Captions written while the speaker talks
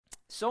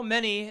So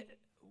many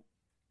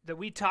that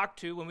we talk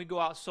to when we go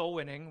out soul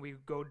winning, we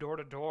go door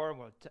to door,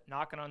 we're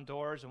knocking on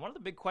doors, and one of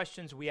the big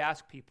questions we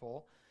ask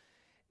people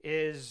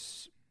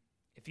is,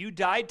 if you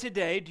died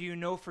today, do you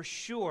know for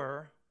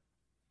sure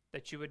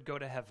that you would go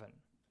to heaven?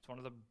 It's one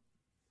of the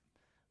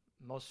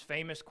most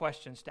famous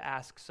questions to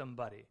ask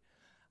somebody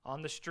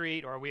on the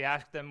street, or we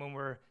ask them when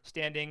we're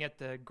standing at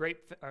the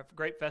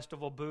Grape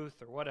Festival booth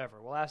or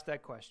whatever. We'll ask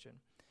that question.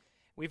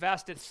 We've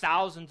asked it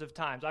thousands of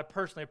times. I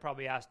personally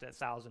probably asked it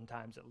 1,000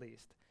 times at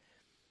least.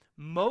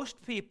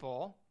 Most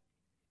people,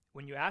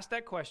 when you ask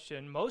that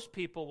question, most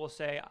people will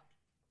say,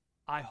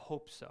 I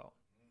hope so.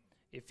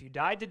 If you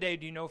died today,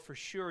 do you know for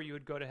sure you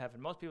would go to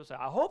heaven? Most people say,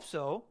 I hope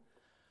so.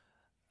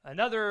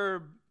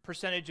 Another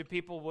percentage of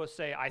people will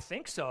say, I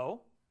think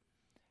so.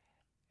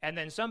 And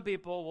then some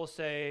people will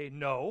say,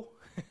 no,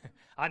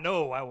 I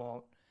know I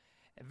won't.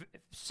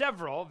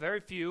 Several,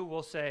 very few,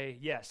 will say,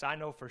 yes, I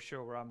know for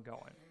sure where I'm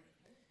going.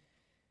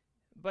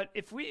 But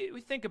if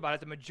we think about it,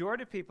 the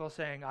majority of people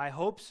saying, I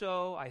hope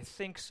so, I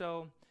think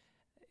so,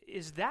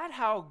 is that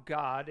how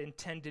God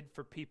intended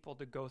for people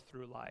to go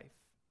through life?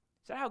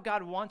 Is that how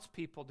God wants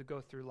people to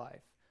go through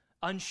life?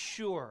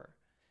 Unsure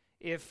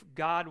if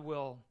God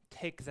will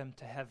take them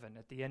to heaven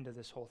at the end of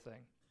this whole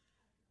thing.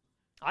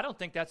 I don't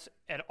think that's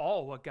at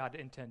all what God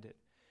intended.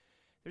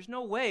 There's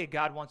no way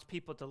God wants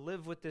people to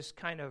live with this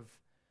kind of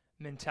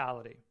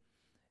mentality.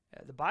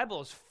 The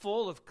Bible is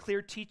full of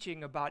clear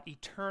teaching about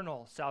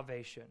eternal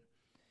salvation.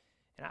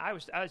 And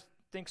I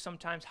think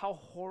sometimes how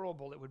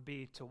horrible it would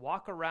be to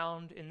walk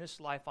around in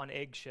this life on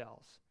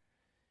eggshells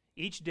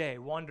each day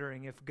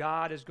wondering if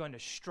God is going to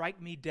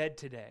strike me dead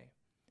today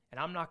and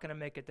I'm not going to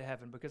make it to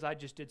heaven because I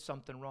just did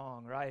something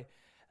wrong, or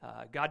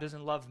God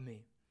doesn't love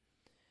me.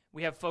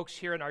 We have folks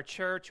here in our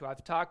church who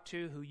I've talked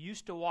to who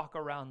used to walk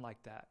around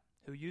like that,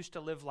 who used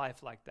to live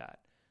life like that.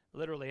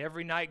 Literally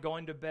every night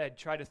going to bed,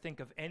 try to think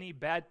of any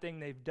bad thing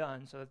they've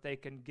done so that they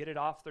can get it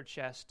off their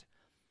chest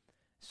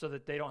so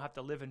that they don't have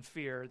to live in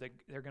fear that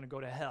they're going to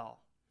go to hell.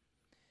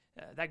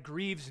 That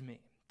grieves me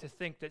to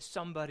think that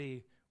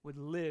somebody would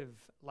live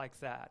like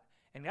that.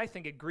 And I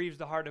think it grieves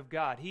the heart of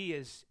God.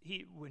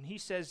 When he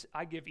says,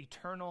 I give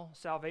eternal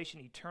salvation,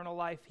 eternal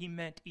life, he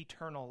meant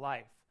eternal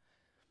life.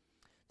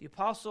 The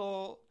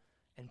apostle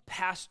and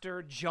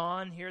pastor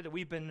John here that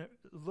we've been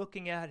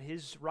looking at,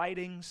 his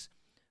writings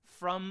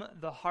from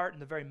the heart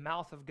and the very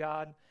mouth of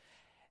God,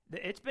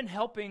 it's been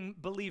helping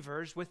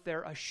believers with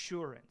their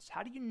assurance.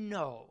 How do you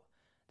know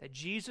that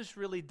Jesus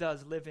really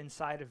does live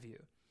inside of you?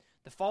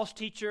 The false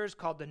teachers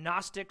called the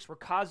Gnostics were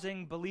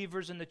causing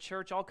believers in the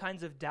church all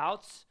kinds of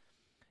doubts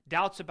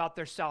about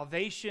their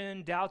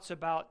salvation, doubts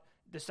about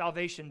the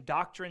salvation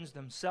doctrines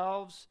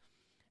themselves.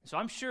 So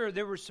I'm sure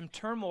there was some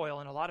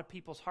turmoil in a lot of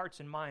people's hearts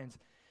and minds.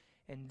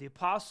 And the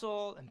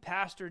apostle and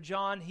pastor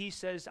John, he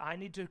says, I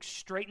need to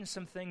straighten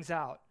some things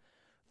out.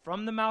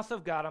 From the mouth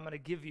of God, I'm going to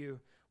give you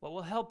what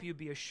will help you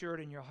be assured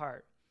in your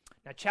heart.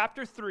 Now,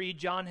 chapter 3,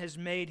 John has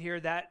made here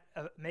that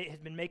has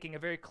been making a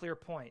very clear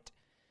point.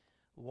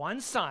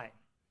 One sign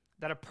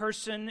that a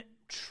person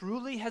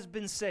truly has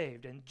been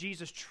saved and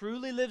Jesus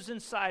truly lives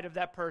inside of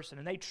that person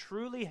and they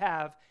truly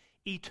have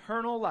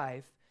eternal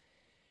life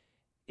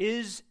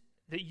is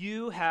that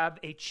you have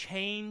a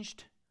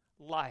changed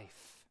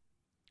life.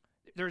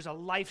 There's a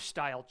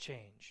lifestyle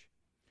change.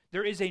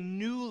 There is a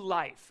new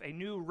life, a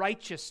new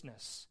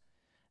righteousness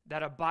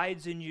that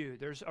abides in you.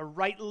 There's a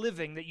right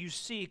living that you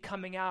see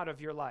coming out of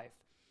your life.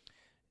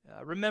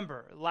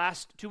 Remember,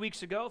 2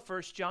 weeks ago,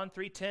 1 John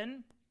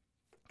 3:10,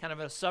 kind of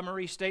a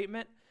summary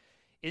statement.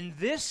 In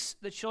this,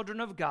 the children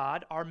of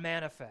God are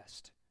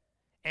manifest,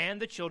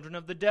 and the children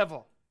of the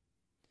devil.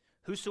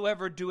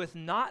 Whosoever doeth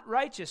not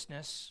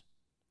righteousness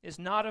is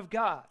not of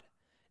God,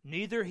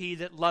 neither he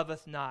that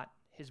loveth not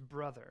his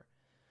brother.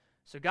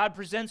 So God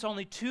presents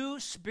only two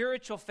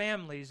spiritual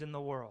families in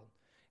the world,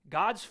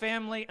 God's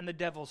family and the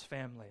devil's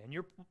family. And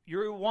you're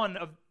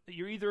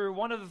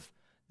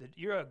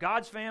a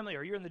God's family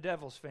or you're in the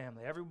devil's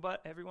family.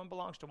 Everyone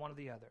belongs to one or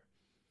the other.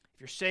 If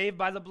you're saved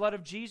by the blood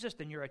of Jesus,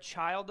 then you're a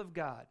child of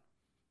God.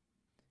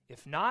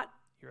 If not,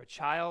 you're a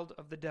child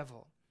of the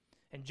devil.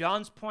 And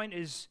John's point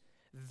is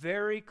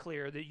very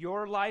clear that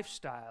your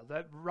lifestyle,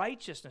 that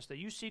righteousness that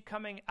you see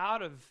coming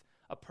out of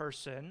a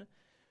person,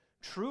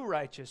 true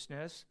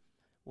righteousness,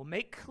 will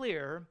make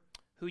clear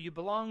who you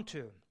belong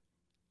to.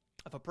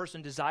 If a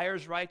person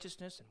desires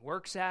righteousness and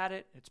works at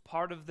it, it's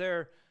part of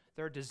their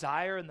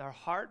desire in their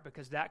heart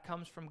because that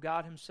comes from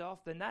God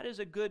himself, then that is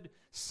a good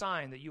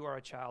sign that you are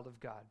a child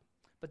of God.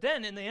 But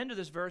then in the end of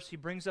this verse, he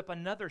brings up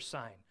another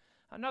sign,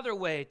 another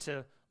way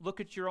to look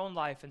at your own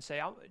life and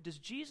say, does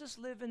Jesus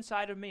live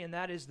inside of me? And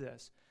that is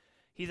this: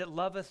 he that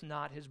loveth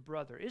not his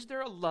brother. Is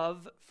there a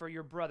love for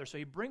your brother? So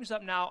he brings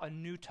up now a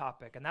new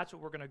topic, and that's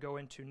what we're going to go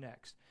into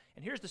next.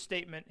 And here's the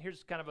statement.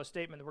 Here's kind of a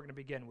statement that we're going to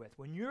begin with.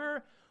 When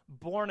you're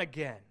born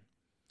again,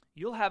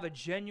 you'll have a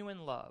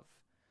genuine love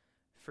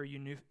for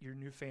your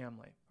new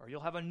family, or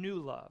you'll have a new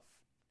love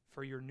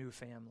for your new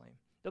family.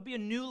 There'll be a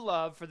new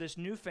love for this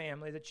new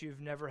family that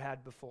you've never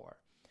had before.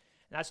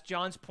 And that's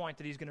John's point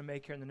that he's going to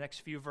make here in the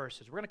next few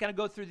verses. We're going to kind of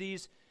go through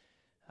these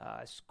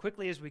as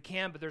quickly as we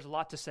can, but there's a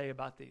lot to say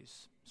about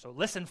these. So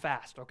listen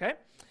fast, okay?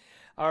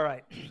 All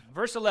right.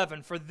 Verse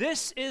 11, "For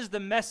this is the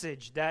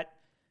message that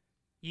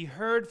ye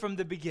heard from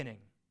the beginning,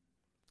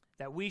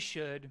 that we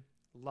should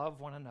love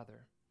one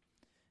another."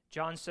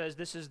 John says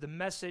this is the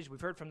message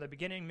we've heard from the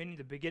beginning, meaning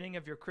the beginning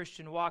of your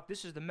Christian walk.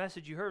 This is the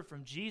message you heard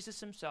from Jesus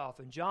himself.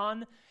 And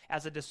John,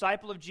 as a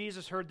disciple of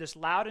Jesus, heard this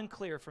loud and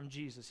clear from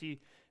Jesus. He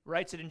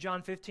writes it in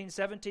John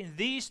 15:17.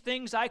 "These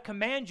things I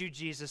command you,"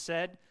 Jesus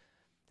said,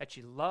 "that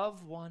you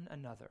love one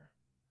another."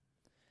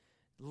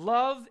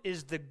 Love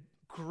is the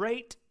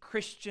great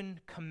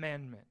Christian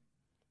commandment.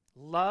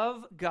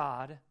 Love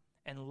God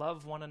and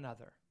love one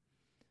another.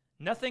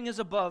 Nothing is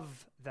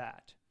above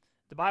that.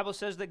 The Bible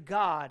says that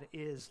God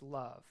is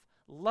love.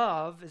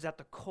 Love is at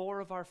the core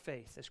of our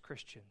faith as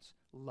Christians.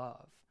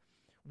 Love.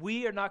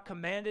 We are not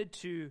commanded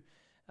to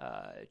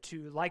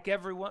like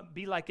everyone,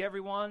 be like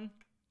everyone,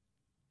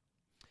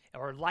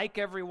 or like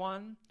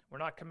everyone. We're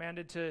not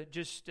commanded to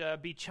just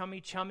be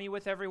chummy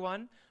with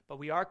everyone, but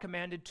we are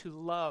commanded to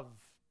love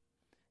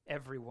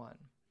everyone.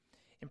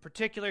 In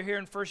particular, here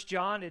in 1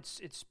 John, it's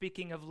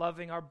speaking of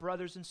loving our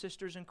brothers and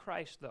sisters in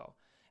Christ, though.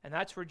 And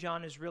that's where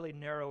John is really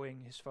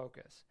narrowing his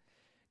focus.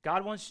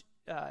 God wants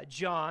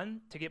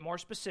John to get more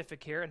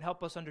specific here and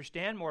help us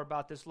understand more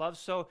about this love.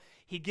 So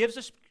he gives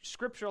a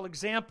scriptural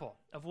example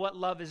of what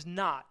love is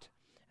not.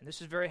 And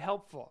this is very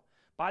helpful.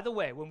 By the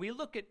way, when we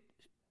look at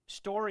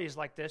stories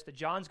like this that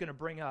John's going to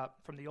bring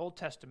up from the Old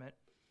Testament,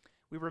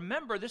 we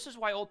remember this is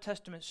why Old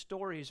Testament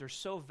stories are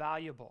so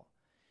valuable.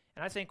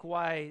 And I think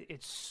why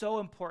it's so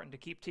important to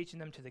keep teaching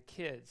them to the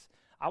kids.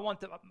 I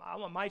want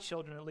my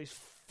children at least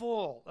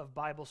full of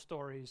Bible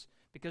stories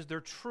because they're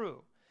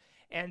true.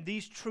 And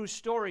these true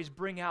stories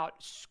bring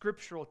out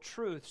scriptural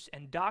truths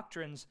and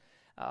doctrines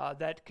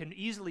that can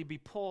easily be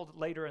pulled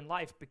later in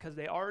life because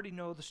they already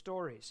know the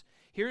stories.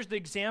 Here's the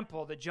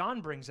example that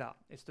John brings out.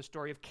 It's the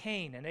story of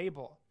Cain and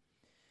Abel.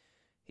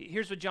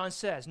 Here's what John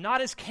says. "Not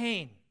as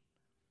Cain,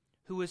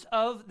 who was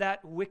of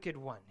that wicked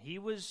one. He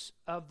was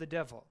of the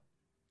devil,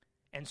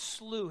 and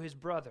slew his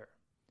brother.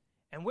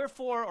 And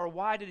wherefore or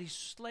why did he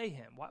slay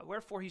him?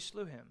 Wherefore he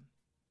slew him?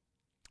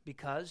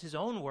 Because his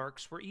own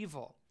works were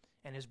evil,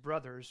 and his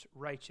brother's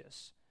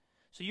righteous."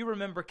 So you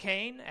remember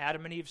Cain,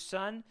 Adam and Eve's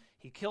son.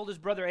 He killed his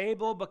brother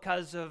Abel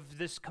because of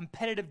this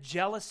competitive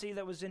jealousy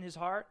that was in his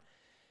heart.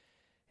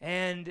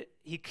 And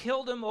he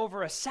killed him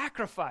over a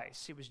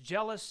sacrifice. He was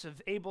jealous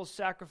of Abel's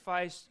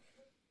sacrifice,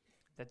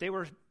 that they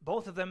were,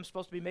 both of them,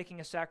 supposed to be making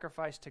a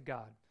sacrifice to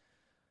God.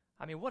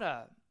 I mean, what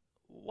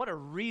a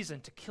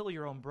reason to kill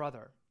your own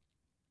brother.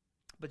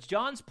 But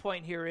John's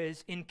point here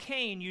is, in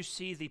Cain, you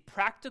see the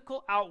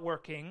practical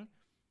outworking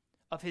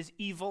of his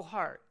evil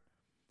heart.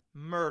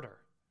 Murder,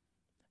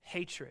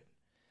 hatred,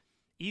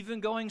 even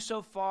going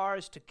so far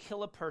as to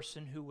kill a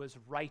person who was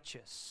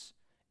righteous.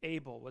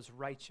 Abel was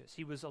righteous.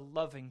 He was a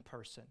loving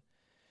person.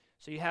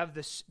 So you have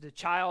the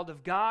child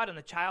of God and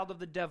the child of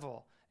the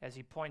devil, as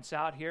he points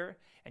out here,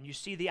 and you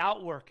see the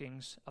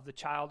outworkings of the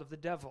child of the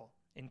devil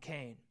in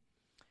Cain.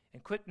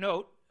 And quick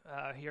note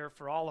here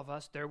for all of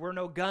us, there were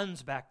no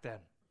guns back then,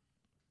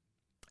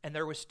 and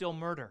there was still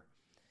murder.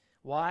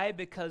 Why?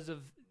 Because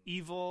of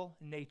evil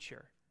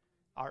nature,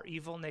 our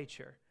evil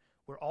nature.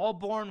 We're all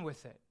born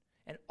with it,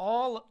 and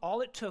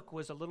all it took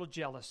was a little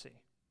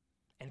jealousy,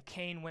 and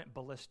Cain went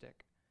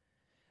ballistic.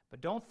 But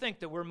don't think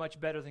that we're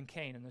much better than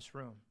Cain in this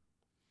room.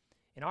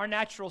 In our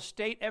natural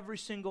state, every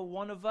single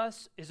one of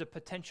us is a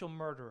potential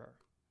murderer.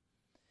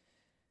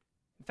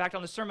 In fact,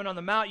 on the Sermon on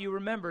the Mount, you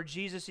remember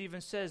Jesus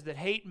even says that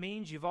hate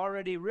means you've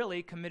already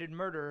really committed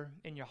murder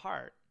in your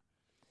heart.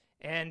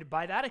 And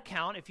by that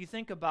account, if you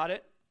think about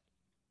it,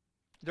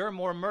 there are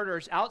more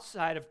murders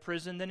outside of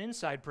prison than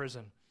inside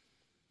prison.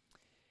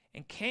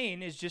 And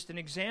Cain is just an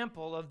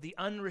example of the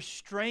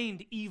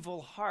unrestrained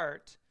evil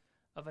heart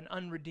of an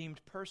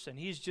unredeemed person.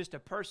 He's just a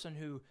person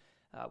who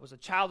was a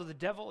child of the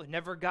devil,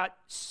 never got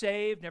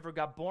saved, never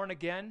got born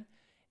again,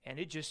 and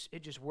it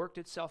just worked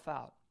itself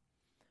out.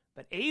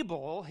 But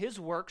Abel, his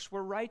works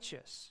were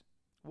righteous.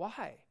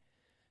 Why?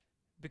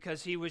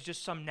 Because he was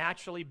just some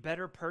naturally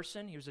better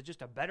person? He was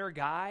just a better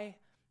guy?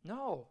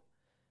 No,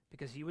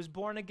 because he was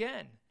born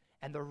again,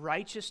 and the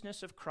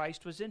righteousness of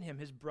Christ was in him.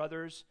 His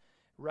brother's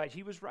right,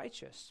 he was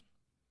righteous.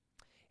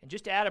 And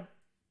just to add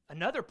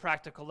another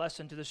practical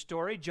lesson to the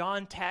story,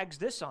 John tags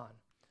this on.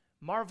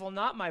 "Marvel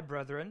not, my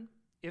brethren,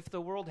 if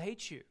the world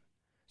hates you."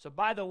 So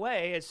by the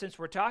way, since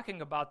we're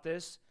talking about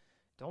this,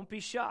 don't be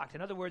shocked.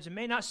 In other words, it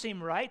may not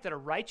seem right that a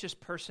righteous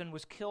person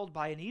was killed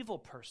by an evil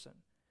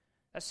person.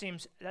 That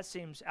seems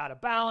out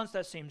of balance.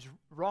 That seems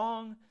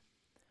wrong.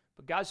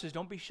 But God says,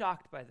 don't be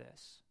shocked by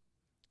this.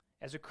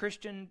 As a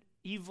Christian,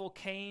 evil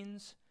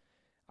Cains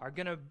are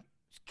going to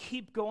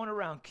keep going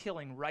around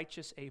killing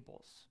righteous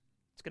Abels.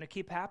 It's going to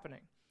keep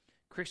happening.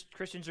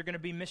 Christians are going to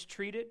be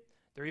mistreated.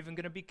 They're even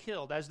going to be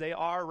killed, as they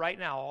are right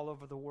now all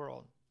over the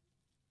world.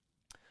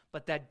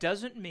 But that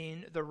doesn't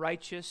mean the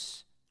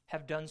righteous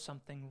have done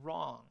something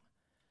wrong.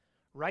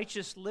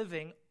 Righteous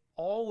living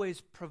always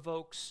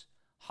provokes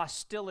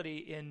hostility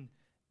in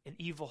an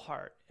evil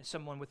heart,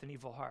 someone with an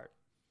evil heart.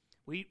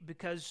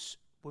 Because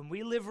when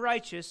we live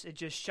righteous, it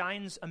just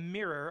shines a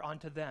mirror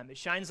onto them. It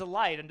shines a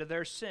light into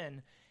their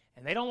sin,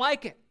 and they don't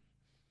like it.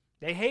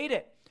 They hate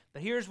it.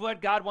 But here's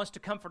what God wants to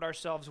comfort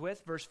ourselves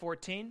with, verse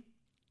 14.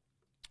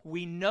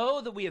 We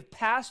know that we have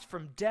passed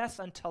from death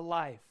unto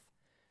life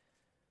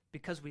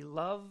because we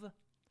love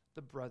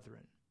the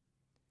brethren.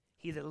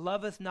 He that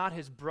loveth not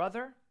his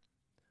brother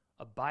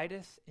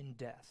abideth in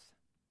death.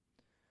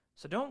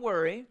 So don't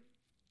worry.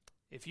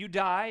 If you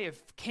die,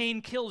 if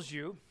Cain kills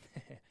you,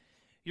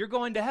 you're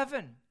going to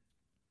heaven.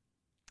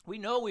 We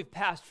know we've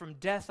passed from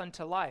death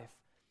unto life.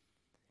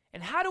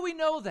 And how do we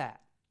know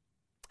that?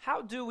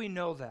 How do we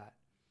know that?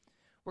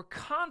 We're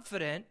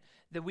confident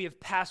that we have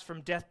passed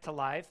from death to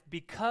life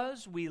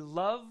because we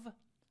love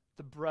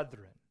the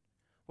brethren.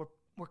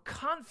 We're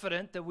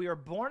confident that we are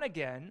born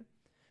again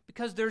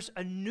because there's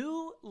a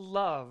new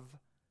love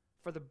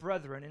for the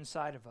brethren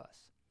inside of us.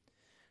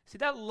 See,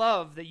 that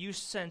love that you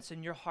sense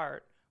in your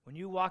heart when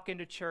you walk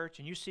into church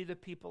and you see the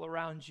people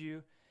around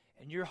you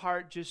and your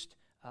heart just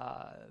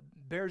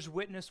bears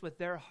witness with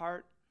their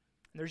heart,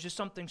 and there's just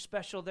something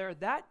special there,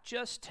 that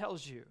just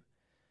tells you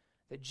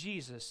that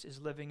Jesus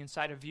is living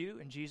inside of you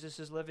and Jesus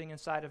is living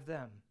inside of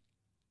them.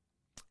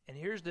 And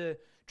here's the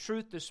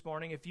truth this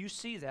morning. If you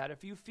see that,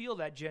 if you feel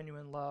that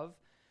genuine love,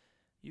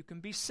 you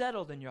can be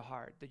settled in your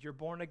heart that you're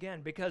born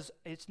again, because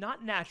it's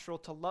not natural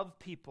to love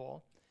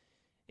people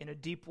in a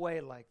deep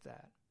way like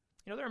that.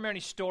 You know, there are many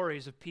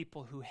stories of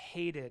people who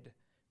hated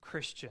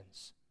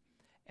Christians,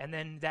 and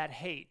then that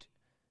hate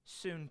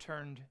soon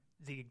turned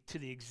to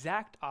the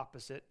exact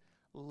opposite,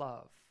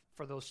 love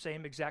for those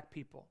same exact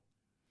people.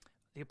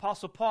 The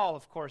Apostle Paul,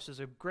 of course, is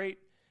a great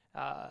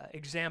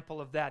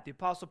example of that. The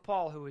Apostle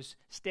Paul, who was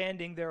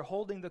standing there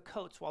holding the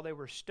coats while they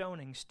were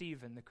stoning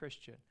Stephen, the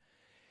Christian.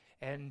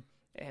 And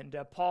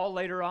Paul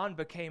later on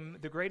became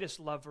the greatest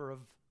lover of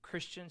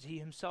Christians, he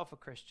himself a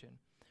Christian.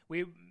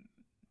 A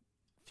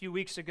few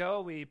weeks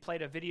ago, we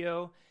played a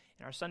video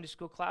in our Sunday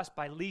school class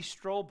by Lee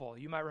Strobel.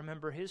 You might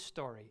remember his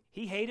story.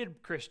 He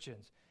hated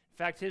Christians. In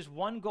fact, his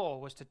one goal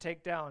was to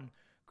take down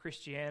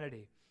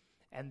Christianity.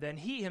 And then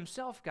he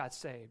himself got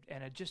saved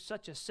and had just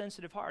such a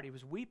sensitive heart. He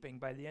was weeping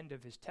by the end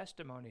of his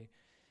testimony.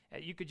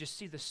 You could just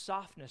see the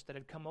softness that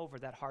had come over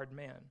that hard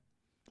man.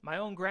 My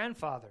own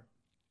grandfather,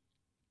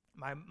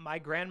 my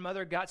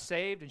grandmother got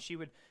saved, and she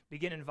would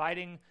begin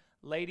inviting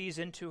ladies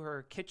into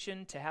her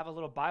kitchen to have a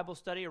little Bible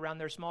study around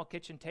their small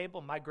kitchen table.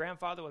 My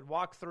grandfather would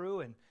walk through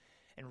and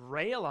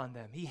rail on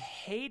them. He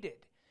hated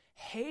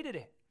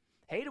it.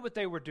 Hated what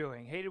they were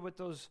doing. Hated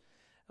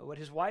what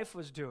his wife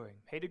was doing.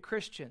 Hated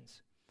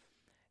Christians.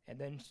 And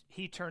then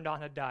he turned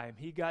on a dime.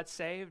 He got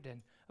saved,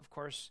 and of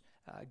course,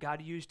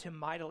 God used him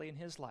mightily in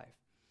his life.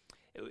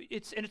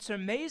 It's an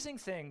amazing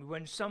thing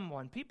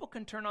when people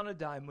can turn on a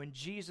dime when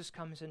Jesus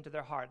comes into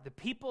their heart. The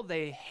people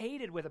they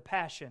hated with a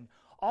passion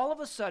all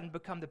of a sudden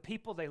become the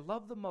people they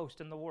love the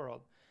most in the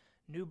world,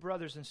 new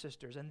brothers and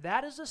sisters. And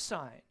that is a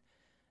sign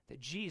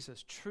that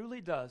Jesus truly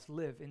does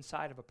live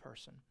inside of a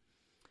person.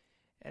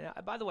 And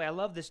by the way, I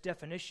love this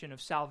definition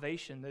of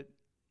salvation that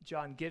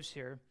John gives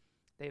here.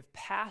 They have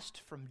passed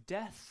from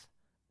death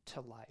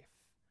to life,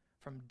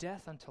 from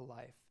death unto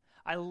life.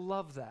 I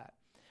love that.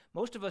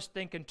 Most of us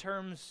think in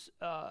terms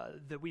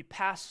that we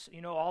pass,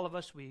 all of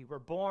us, we were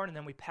born and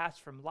then we pass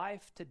from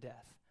life to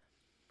death.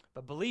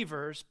 But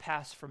believers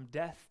pass from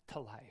death to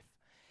life.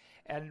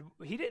 And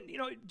he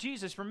didn't,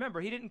 Jesus,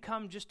 remember, he didn't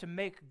come just to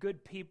make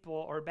good people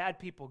or bad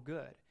people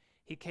good.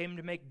 He came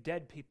to make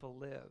dead people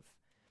live.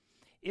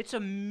 It's a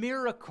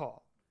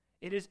miracle.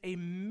 It is a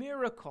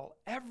miracle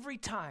every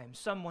time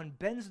someone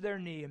bends their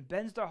knee and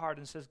bends their heart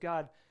and says,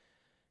 God,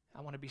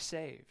 I want to be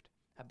saved.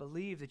 I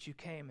believe that you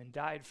came and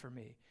died for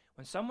me.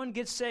 When someone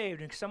gets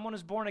saved and someone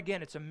is born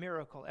again, it's a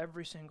miracle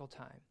every single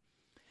time.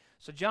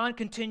 So John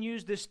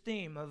continues this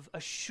theme of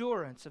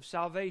assurance of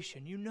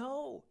salvation. You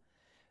know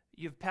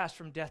you've passed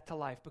from death to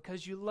life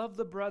because you love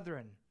the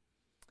brethren.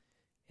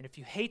 And if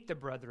you hate the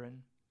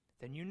brethren,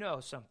 then you know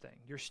something.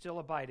 You're still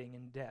abiding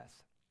in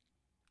death.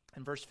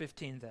 And verse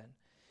 15 then.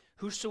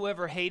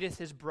 Whosoever hateth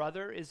his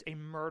brother is a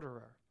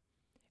murderer,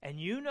 and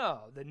you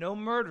know that no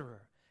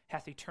murderer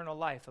hath eternal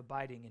life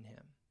abiding in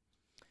him.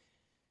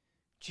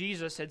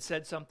 Jesus had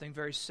said something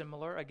very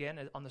similar,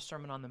 again, on the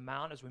Sermon on the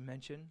Mount, as we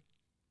mentioned.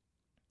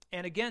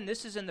 And again,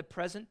 this is in the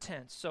present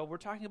tense, so we're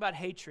talking about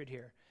hatred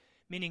here,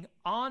 meaning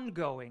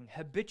ongoing,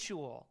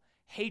 habitual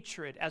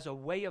hatred as a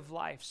way of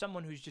life,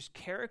 someone who's just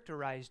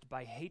characterized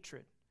by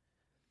hatred.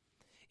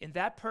 In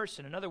that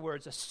person, in other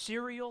words, a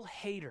serial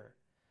hater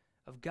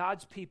of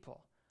God's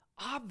people,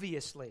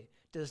 obviously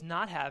does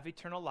not have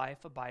eternal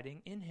life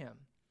abiding in him.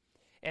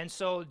 And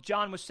so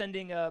John was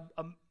sending a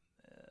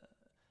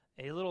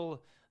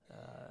little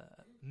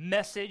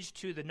message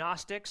to the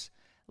Gnostics.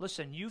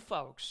 Listen, you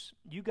folks,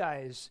 you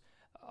guys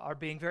are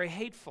being very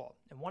hateful.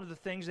 And one of the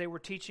things they were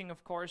teaching,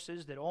 of course,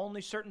 is that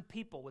only certain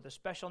people with a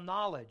special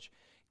knowledge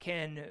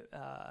can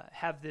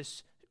have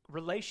this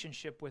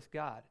relationship with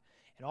God.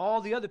 And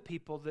all the other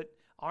people that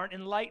aren't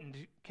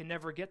enlightened can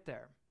never get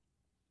there.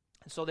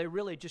 And so they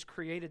really just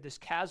created this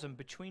chasm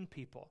between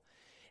people.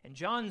 And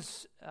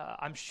John's,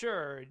 I'm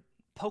sure,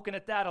 poking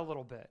at that a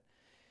little bit.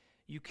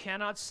 You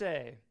cannot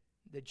say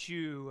that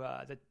you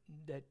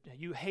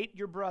hate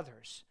your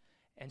brothers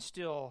and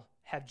still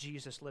have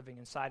Jesus living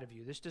inside of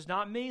you. This does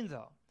not mean,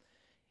 though,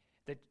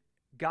 that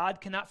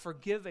God cannot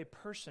forgive a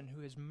person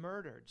who has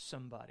murdered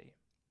somebody.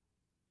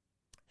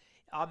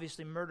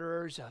 Obviously,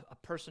 murderers, a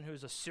person who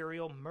is a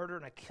serial murderer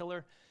and a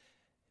killer,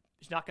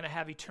 is not going to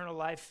have eternal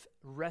life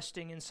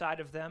resting inside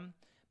of them.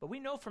 But we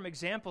know from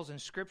examples in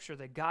Scripture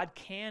that God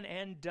can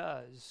and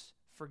does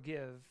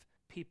forgive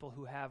people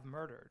who have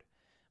murdered.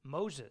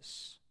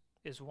 Moses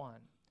is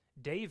one.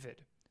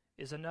 David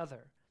is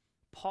another.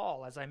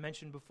 Paul, as I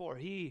mentioned before,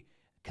 he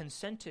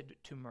consented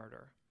to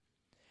murder.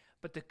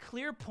 But the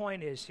clear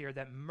point is here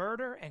that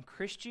murder and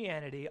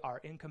Christianity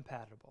are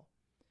incompatible.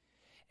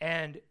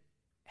 And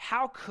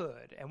how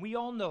could, and we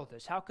all know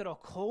this, how could a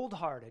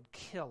cold-hearted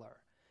killer,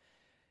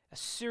 a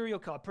serial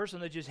killer, a person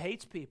that just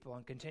hates people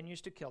and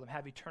continues to kill them,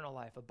 have eternal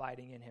life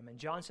abiding in him? And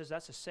John says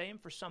that's the same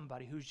for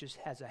somebody who just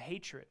has a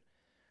hatred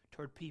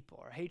toward people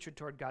or hatred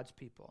toward God's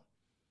people.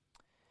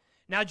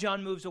 Now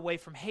John moves away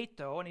from hate,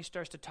 though, and he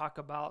starts to talk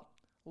about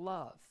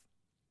love.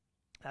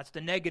 That's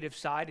the negative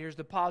side. Here's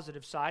the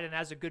positive side. And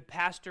as a good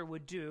pastor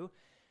would do,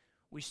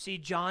 we see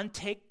John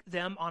take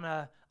them on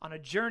a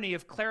journey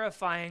of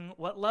clarifying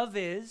what love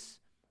is,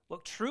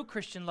 what true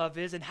Christian love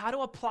is, and how to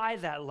apply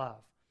that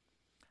love.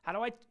 How do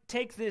I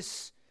take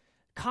this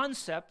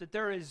concept that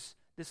there is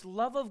this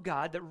love of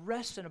God that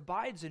rests and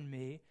abides in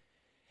me,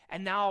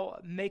 and now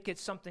make it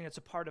something that's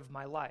a part of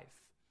my life?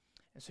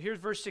 And so here's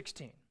verse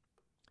 16.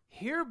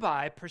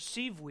 Hereby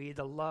perceive we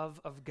the love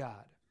of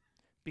God,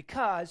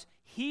 because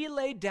he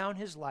laid down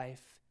his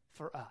life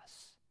for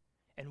us,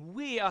 and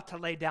we ought to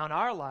lay down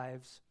our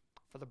lives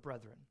for the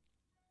brethren.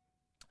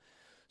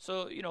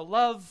 So,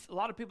 love, a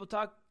lot of people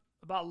talk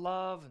about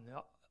love, and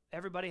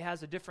everybody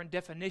has a different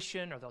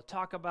definition, or they'll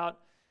talk about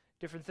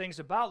different things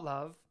about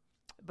love,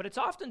 but it's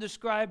often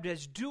described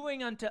as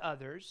doing unto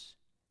others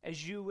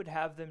as you would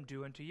have them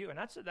do unto you, and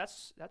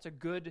that's a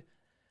good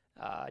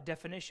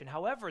definition.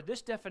 However,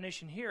 this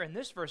definition here in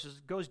this verse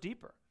goes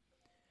deeper.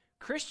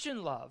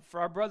 Christian love for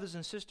our brothers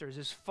and sisters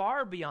is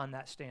far beyond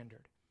that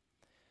standard.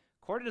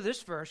 According to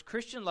this verse,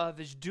 Christian love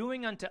is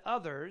doing unto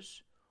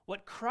others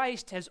what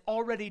Christ has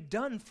already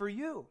done for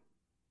you.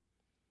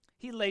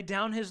 He laid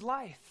down his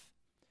life.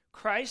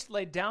 Christ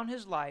laid down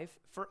his life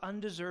for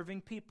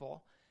undeserving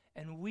people,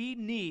 and we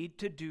need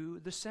to do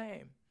the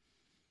same.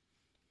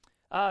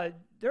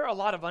 There are a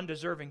lot of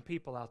undeserving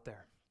people out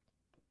there.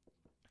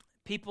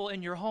 People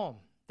in your home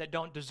that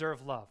don't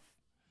deserve love.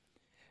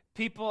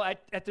 People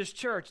at this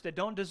church that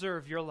don't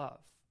deserve your love.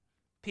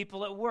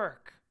 People at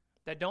work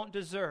that don't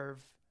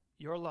deserve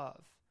your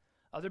love.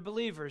 Other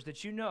believers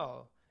that you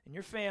know in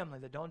your family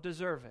that don't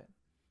deserve it.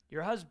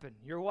 Your husband,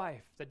 your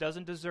wife that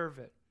doesn't deserve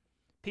it.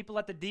 People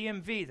at the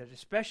DMV that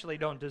especially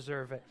don't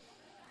deserve it.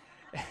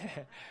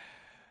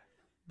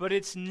 But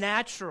it's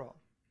natural.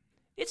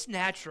 It's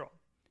natural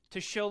to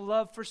show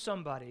love for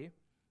somebody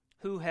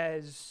who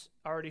has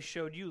already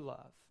showed you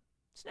love.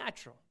 It's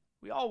natural.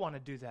 We all want to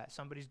do that.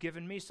 Somebody's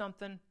given me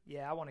something.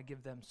 Yeah, I want to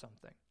give them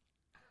something.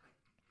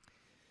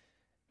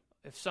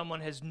 If someone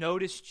has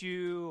noticed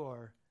you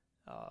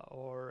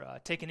or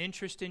taken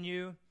interest in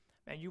you,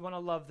 and you want to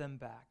love them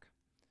back.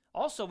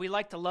 Also, we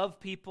like to love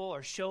people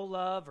or show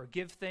love or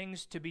give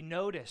things to be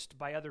noticed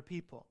by other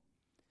people.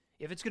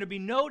 If it's going to be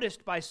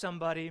noticed by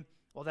somebody,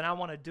 well, then I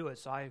want to do it.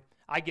 So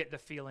I get the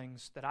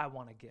feelings that I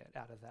want to get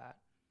out of that.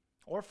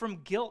 Or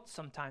from guilt,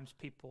 sometimes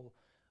people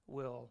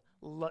will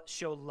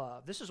show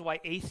love. This is why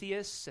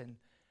atheists and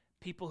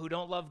people who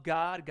don't love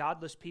God,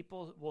 godless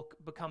people, will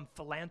become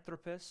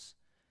philanthropists.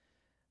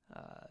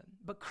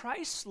 But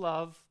Christ's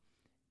love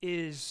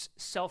is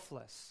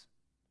selfless,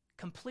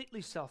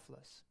 completely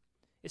selfless.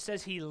 It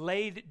says he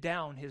laid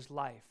down his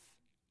life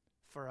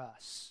for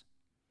us.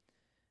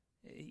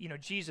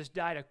 Jesus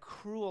died a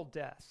cruel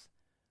death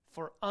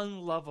for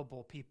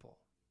unlovable people.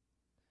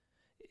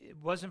 It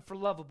wasn't for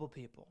lovable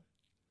people.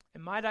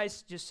 And might I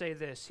just say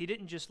this, he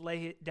didn't just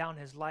lay down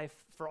his life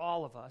for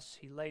all of us,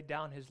 he laid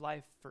down his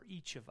life for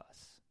each of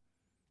us.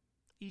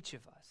 Each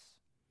of us.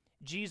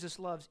 Jesus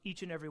loves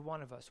each and every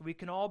one of us. We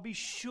can all be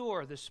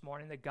sure this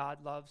morning that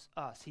God loves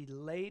us. He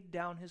laid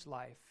down his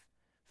life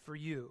for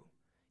you.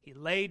 He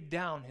laid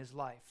down his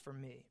life for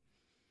me.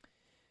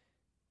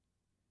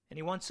 And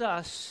he wants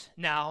us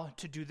now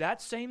to do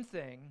that same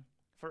thing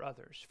for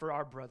others, for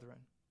our brethren.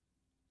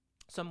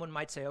 Someone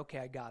might say, okay,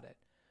 I got it.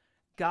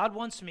 God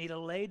wants me to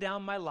lay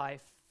down my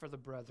life for the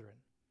brethren.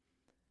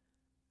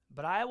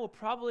 But I will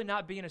probably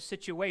not be in a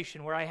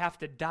situation where I have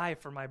to die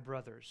for my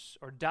brothers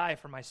or die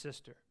for my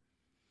sister.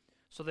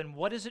 So then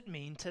what does it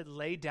mean to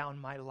lay down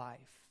my life?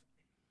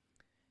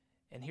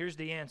 And here's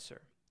the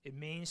answer. It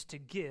means to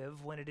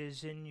give when it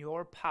is in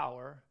your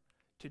power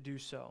to do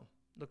so.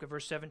 Look at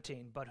verse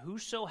 17. But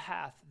whoso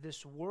hath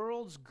this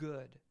world's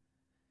good,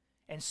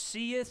 and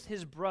seeth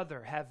his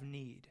brother have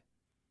need,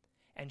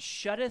 and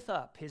shutteth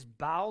up his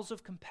bowels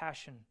of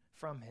compassion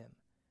from him,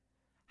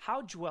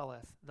 how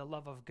dwelleth the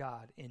love of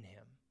God in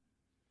him?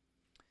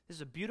 This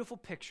is a beautiful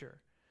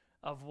picture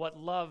of what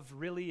love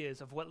really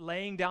is, of what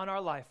laying down our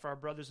life for our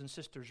brothers and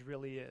sisters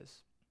really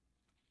is.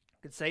 I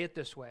could say it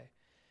this way.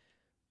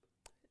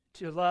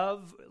 To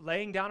love,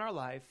 laying down our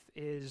life,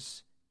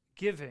 is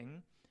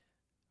giving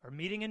or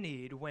meeting a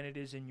need when it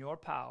is in your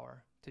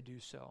power to do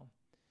so.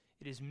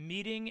 It is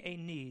meeting a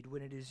need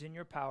when it is in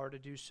your power to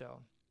do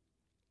so.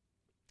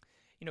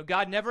 You know,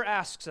 God never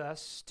asks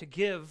us to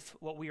give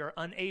what we are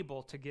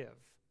unable to give.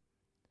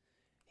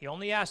 He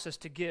only asks us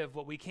to give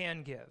what we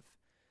can give.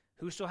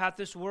 Whoso hath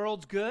this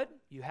world's good,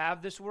 you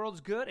have this world's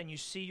good, and you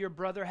see your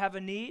brother have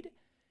a need,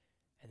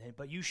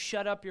 but you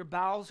shut up your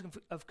bowels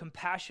of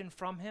compassion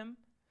from him,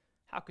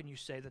 how can you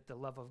say that the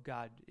love of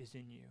God is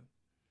in you?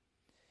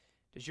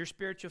 Does your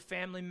spiritual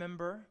family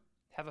member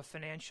have a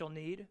financial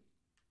need?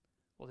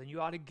 Well, then you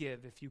ought to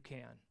give if you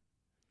can.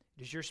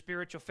 Does your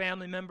spiritual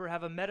family member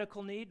have a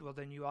medical need? Well,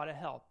 then you ought to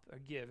help or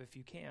give if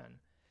you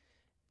can.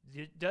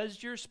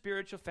 Does your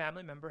spiritual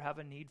family member have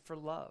a need for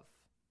love?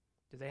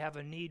 Do they have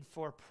a need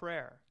for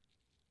prayer?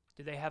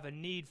 Do they have a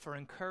need for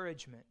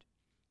encouragement?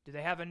 Do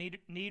they have a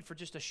need for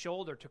just a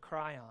shoulder to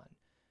cry on?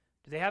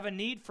 Do they have a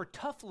need for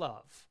tough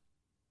love?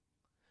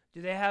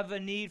 Do they have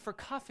a need for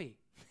coffee?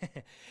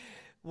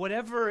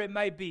 Whatever it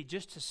might be,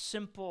 just a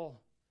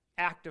simple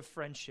act of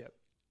friendship.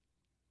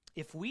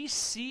 If we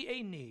see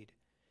a need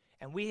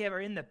and we are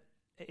in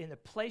the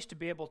place to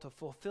be able to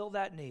fulfill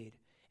that need,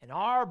 and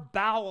our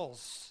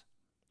bowels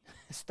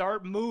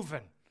start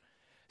moving,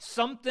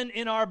 something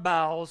in our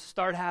bowels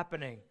start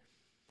happening,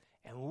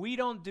 and we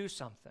don't do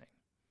something,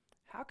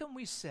 how can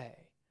we say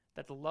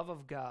that the love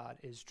of God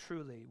is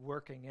truly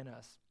working in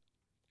us?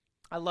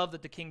 I love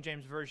that the King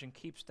James Version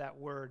keeps that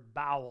word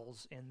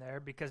bowels in there,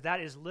 because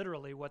that is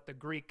literally what the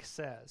Greek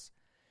says.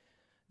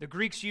 The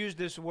Greeks use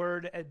this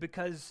word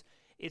because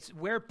it's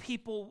where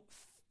people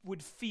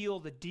would feel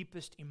the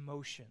deepest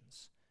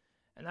emotions.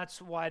 And that's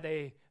why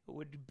they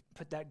would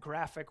put that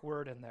graphic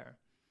word in there.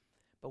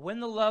 But when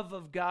the love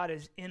of God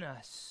is in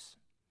us,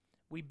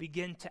 we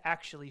begin to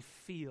actually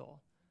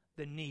feel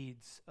the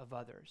needs of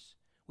others.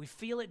 We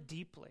feel it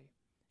deeply.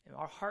 And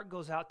our heart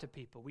goes out to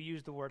people. We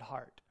use the word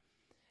heart.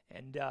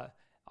 And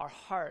our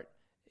heart,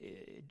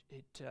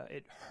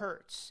 it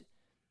hurts.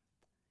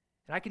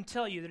 And I can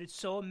tell you that it's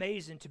so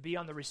amazing to be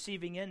on the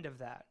receiving end of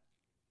that.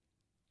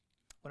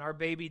 When our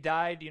baby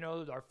died,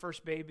 our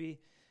first baby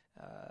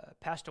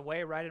passed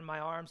away right in my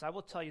arms, I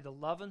will tell you the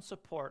love and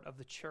support of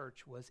the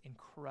church was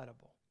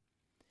incredible.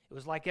 It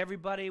was like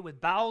everybody with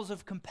bowels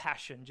of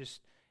compassion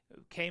just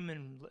came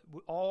and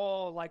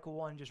all like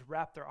one just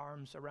wrapped their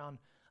arms around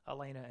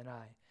Elena and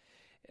I.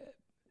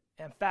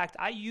 In fact,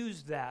 I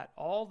use that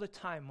all the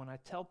time when I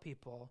tell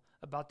people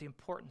about the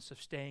importance of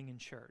staying in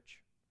church.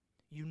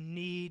 You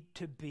need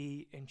to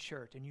be in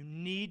church, and you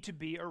need to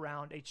be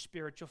around a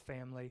spiritual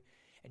family,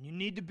 and you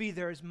need to be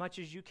there as much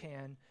as you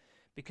can,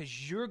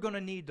 because you're going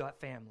to need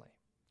that family.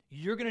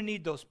 You're going to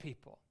need those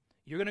people.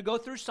 You're going to go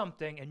through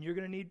something, and you're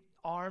going to need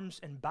arms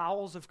and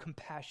bowels of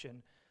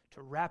compassion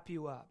to wrap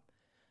you up.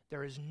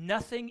 There is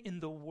nothing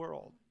in the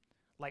world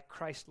like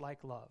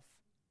Christ-like love.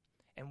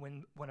 And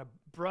when a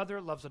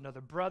brother loves another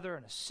brother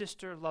and a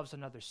sister loves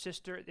another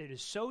sister, it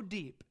is so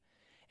deep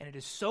and it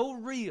is so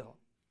real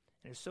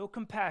and it is so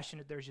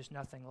compassionate, there's just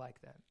nothing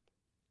like that.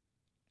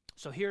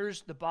 So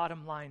here's the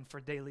bottom line for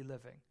daily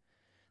living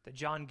that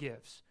John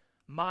gives.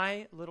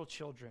 My little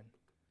children,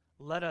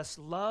 let us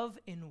love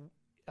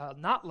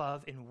not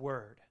love in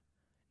word,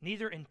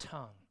 neither in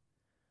tongue,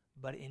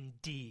 but in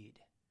deed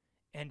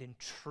and in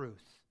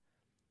truth.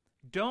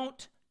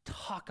 Don't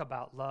talk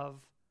about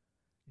love,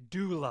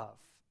 do love.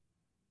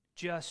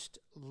 Just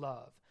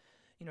love.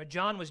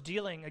 John was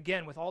dealing,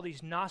 again, with all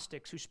these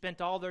Gnostics who spent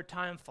all their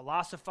time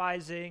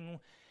philosophizing,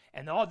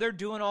 and they're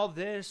doing all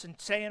this and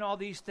saying all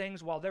these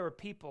things while there were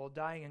people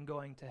dying and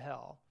going to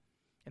hell,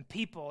 and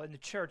people in the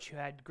church who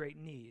had great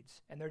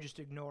needs, and they're just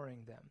ignoring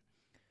them.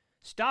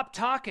 Stop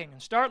talking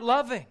and start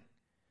loving.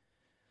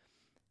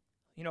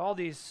 All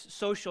these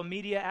social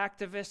media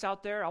activists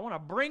out there, I want to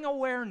bring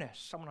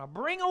awareness. I'm going to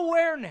bring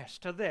awareness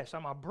to this.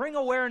 I'm going to bring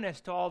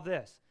awareness to all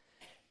this.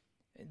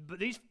 But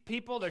these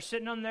people, they're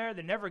sitting on there,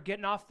 they're never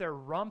getting off their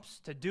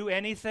rumps to do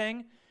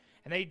anything.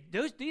 And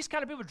these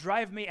kind of people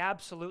drive me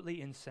absolutely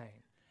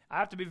insane. I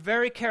have to be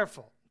very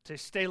careful to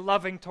stay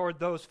loving toward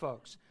those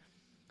folks.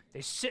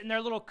 They sit in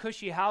their little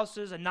cushy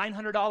houses and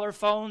 $900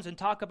 phones and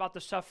talk about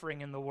the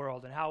suffering in the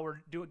world and how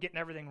we're getting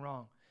everything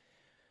wrong.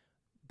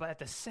 But at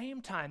the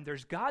same time,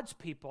 there's God's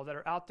people that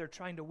are out there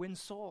trying to win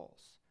souls.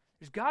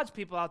 There's God's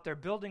people out there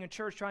building a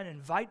church, trying to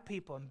invite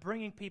people and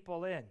bringing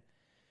people in.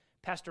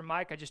 Pastor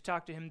Mike, I just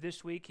talked to him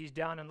this week. He's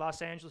down in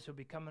Los Angeles. He'll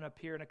be coming up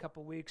here in a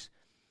couple weeks.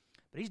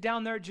 But he's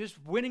down there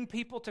just winning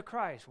people to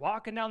Christ,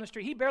 walking down the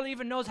street. He barely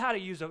even knows how to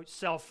use a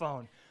cell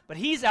phone. But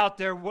he's out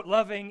there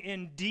loving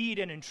in deed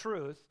and in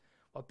truth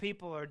while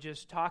people are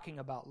just talking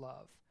about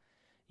love.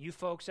 You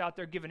folks out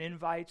there giving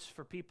invites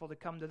for people to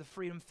come to the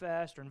Freedom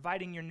Fest or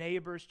inviting your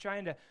neighbors,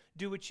 trying to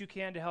do what you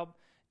can to help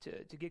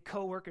to get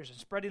coworkers and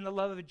spreading the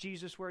love of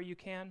Jesus where you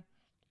can.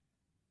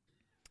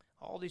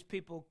 all these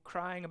people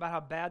crying about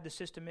how bad the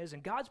system is,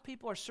 and God's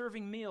people are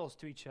serving meals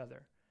to each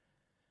other.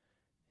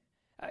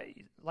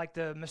 Like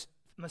the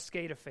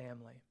Mosqueda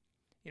family.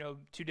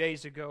 2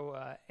 days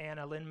ago,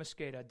 Anna Lynn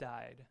Mosqueda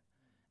died.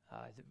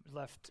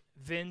 Left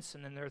Vince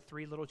and then their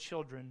 3 little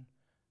children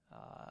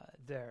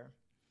there.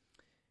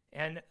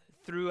 And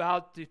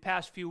throughout the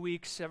past few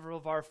weeks, several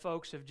of our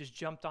folks have just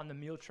jumped on the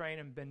meal train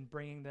and been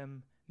bringing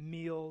them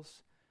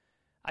meals.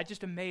 I'm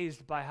just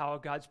amazed by how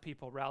God's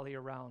people rally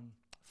around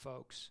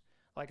folks.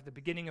 Like at the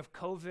beginning of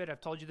COVID,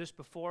 I've told you this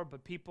before,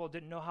 but people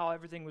didn't know how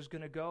everything was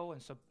going to go,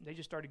 and so they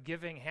just started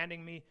giving,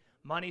 handing me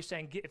money,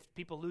 saying if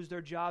people lose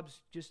their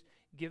jobs, just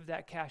give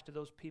that cash to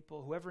those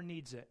people, whoever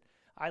needs it.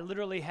 I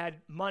literally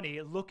had money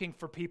looking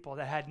for people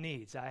that had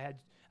needs. I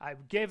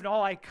gave it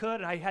all I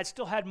could, and I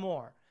still had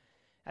more.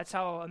 That's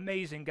how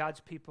amazing God's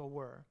people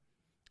were.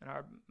 And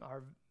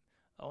our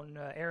own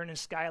Aaron and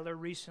Skylar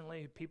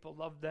recently, people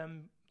loved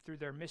them through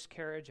their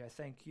miscarriage. I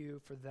thank you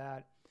for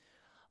that.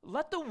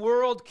 Let the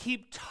world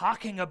keep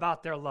talking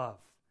about their love.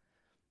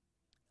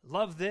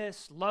 Love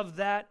this, love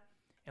that,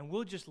 and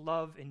we'll just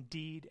love in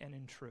deed and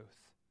in truth.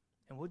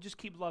 And we'll just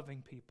keep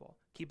loving people,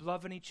 keep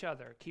loving each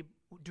other, keep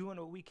doing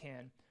what we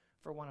can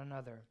for one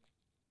another.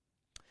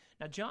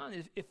 Now, John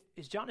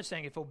is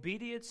saying, if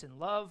obedience and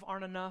love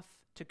aren't enough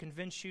to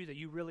convince you that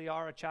you really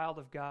are a child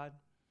of God,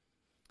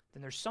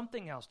 then there's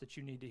something else that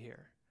you need to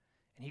hear.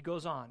 And he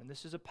goes on, and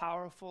this is a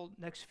powerful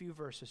next few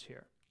verses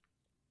here.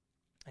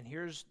 And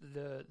here's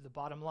the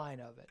bottom line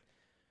of it.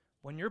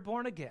 When you're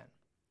born again,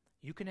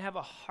 you can have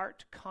a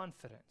heart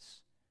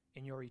confidence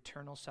in your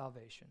eternal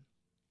salvation.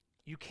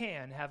 You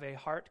can have a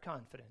heart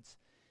confidence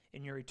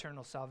in your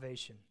eternal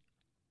salvation.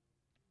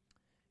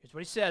 Here's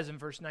what he says in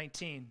verse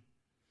 19.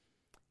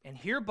 And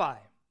hereby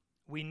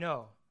we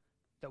know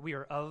that we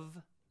are of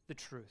the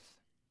truth,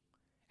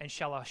 and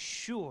shall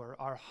assure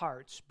our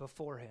hearts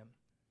before him.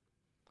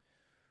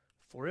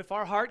 For if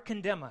our heart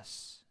condemn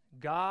us,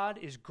 God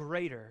is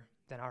greater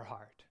than our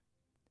heart,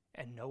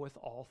 and knoweth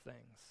all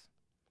things.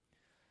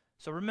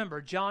 So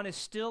remember, John is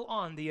still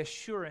on the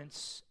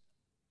assurance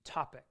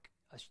topic,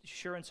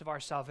 assurance of our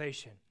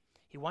salvation.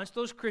 He wants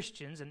those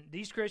Christians, and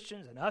these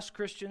Christians, and us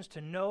Christians, to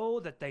know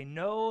that they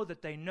know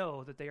that they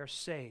know that they are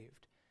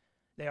saved.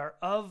 They are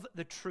of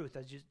the truth,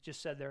 as you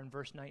just said there in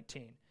verse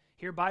 19.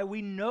 Hereby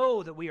we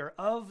know that we are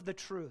of the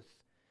truth.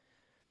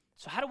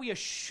 So how do we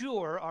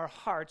assure our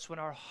hearts when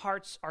our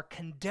hearts are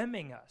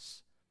condemning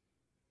us?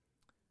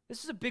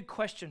 This is a big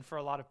question for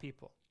a lot of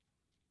people.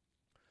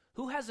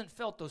 Who hasn't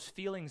felt those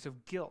feelings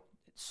of guilt?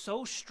 It's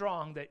so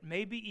strong that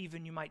maybe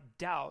even you might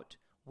doubt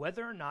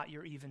whether or not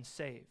you're even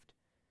saved.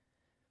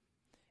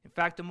 In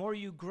fact, the more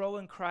you grow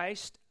in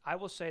Christ, I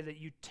will say that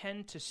you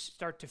tend to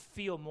start to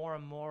feel more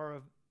and more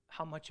of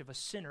how much of a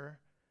sinner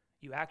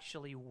you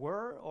actually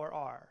were or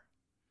are.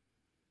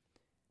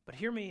 But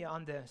hear me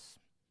on this.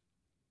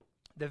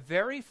 The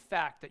very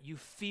fact that you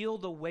feel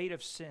the weight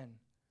of sin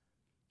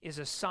is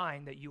a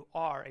sign that you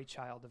are a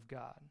child of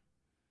God.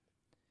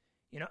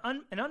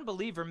 An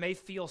unbeliever may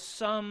feel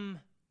some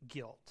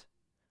guilt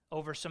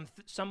over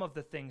some of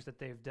the things that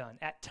they've done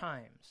at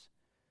times,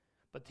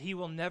 but he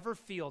will never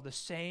feel the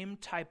same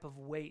type of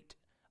weight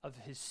of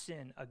his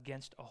sin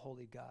against a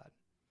holy God.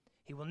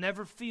 He will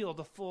never feel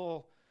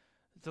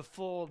the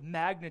full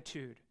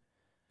magnitude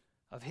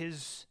of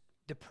his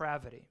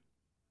depravity.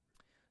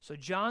 So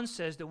John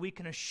says that we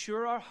can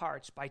assure our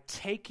hearts by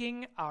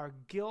taking our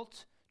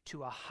guilt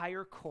to a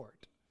higher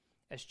court,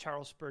 as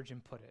Charles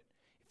Spurgeon put it.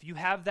 If you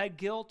have that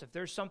guilt, if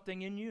there's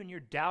something in you and you're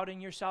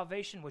doubting your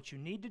salvation, what you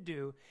need to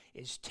do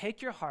is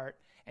take your heart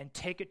and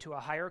take it to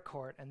a higher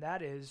court, and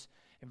that is,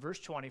 in verse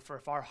 20, for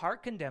if our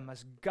heart condemn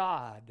us,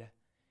 God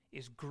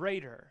is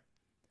greater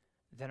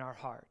than our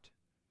heart.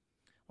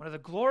 One of the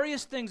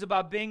glorious things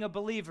about being a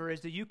believer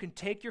is that you can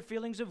take your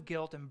feelings of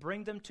guilt and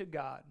bring them to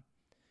God.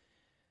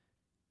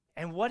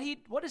 And what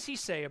does he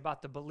say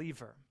about the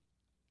believer?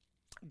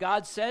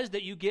 God says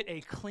that you get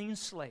a clean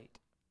slate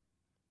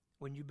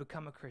when you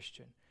become a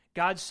Christian.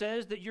 God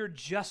says that you're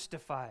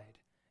justified,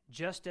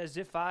 just as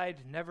if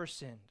I'd never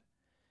sinned.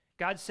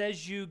 God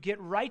says you get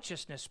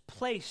righteousness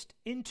placed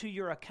into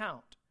your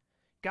account.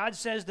 God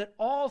says that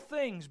all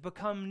things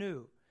become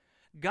new.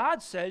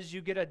 God says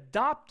you get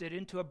adopted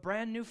into a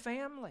brand new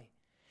family.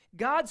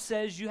 God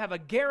says you have a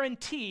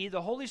guarantee.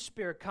 The Holy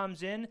Spirit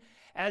comes in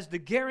as the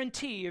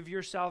guarantee of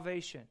your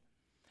salvation.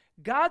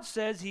 God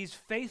says he's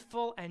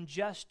faithful and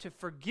just to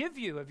forgive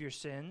you of your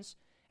sins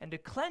and to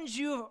cleanse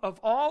you of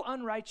all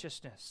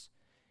unrighteousness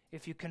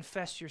if you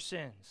confess your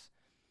sins.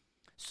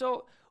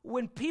 So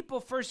when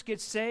people first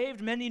get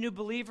saved, many new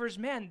believers,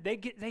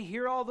 they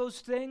hear all those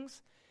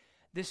things.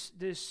 This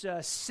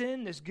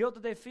sin, this guilt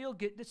that they feel,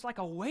 it's like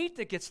a weight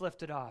that gets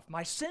lifted off.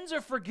 My sins are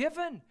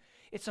forgiven.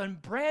 It's a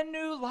brand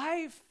new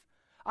life.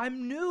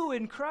 I'm new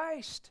in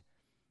Christ.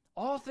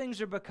 All things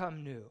are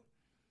become new.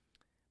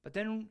 But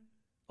then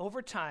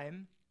over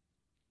time,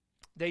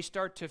 they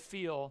start to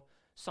feel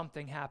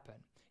something happen.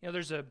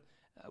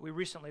 We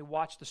recently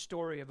watched the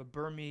story of a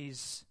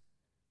Burmese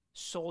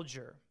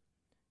soldier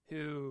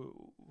who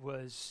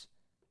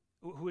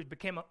had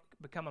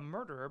become a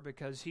murderer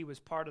because he was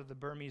part of the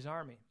Burmese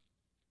army.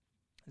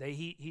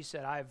 He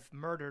said, I've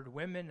murdered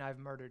women, I've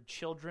murdered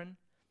children,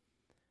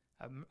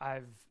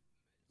 I've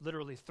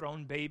literally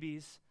thrown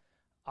babies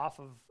off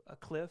of a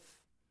cliff.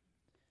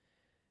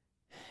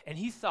 And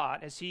he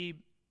thought, as he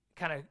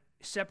kind of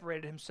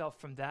separated himself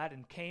from that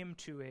and came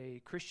to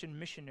a Christian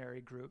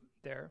missionary group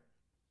there,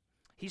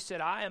 he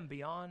said, I am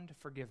beyond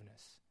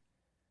forgiveness.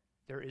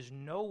 There is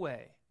no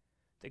way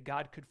that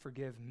God could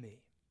forgive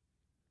me.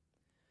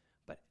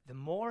 But the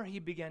more he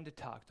began to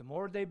talk, the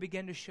more they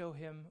began to show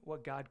him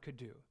what God could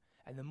do,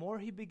 and the more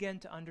he began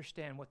to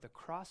understand what the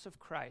cross of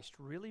Christ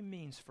really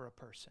means for a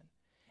person,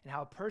 and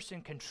how a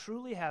person can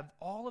truly have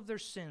all of their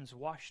sins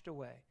washed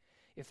away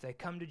if they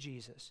come to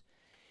Jesus,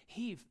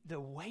 the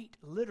weight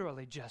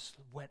literally just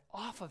went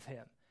off of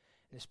him.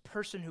 This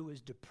person who was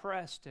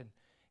depressed and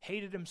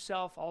hated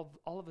himself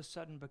all of a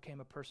sudden became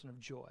a person of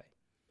joy.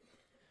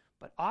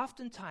 But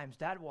oftentimes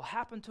that will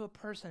happen to a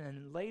person,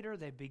 and later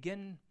they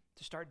begin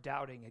to start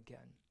doubting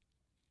again.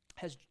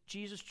 Has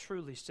Jesus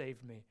truly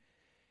saved me?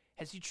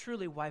 Has he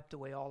truly wiped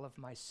away all of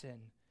my sin? And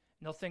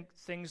they'll think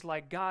things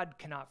like, God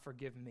cannot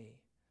forgive me.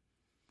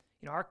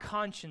 You know, our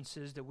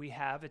consciences that we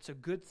have, it's a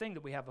good thing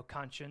that we have a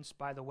conscience.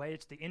 By the way,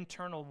 it's the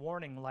internal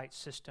warning light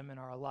system in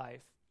our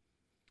life.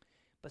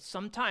 But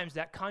sometimes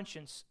that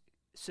conscience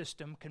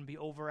system can be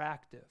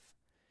overactive.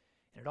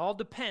 And it all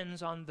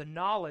depends on the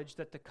knowledge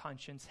that the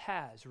conscience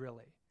has,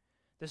 really.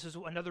 This is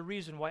another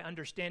reason why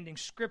understanding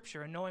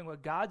Scripture and knowing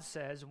what God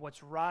says and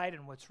what's right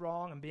and what's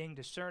wrong and being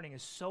discerning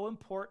is so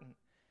important.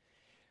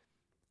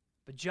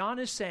 But John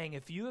is saying,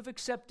 if you have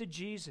accepted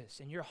Jesus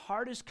and your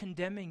heart is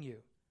condemning you,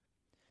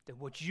 then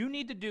what you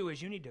need to do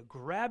is you need to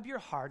grab your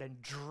heart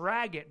and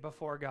drag it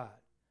before God.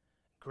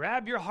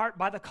 Grab your heart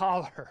by the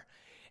collar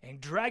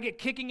and drag it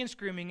kicking and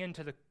screaming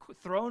into the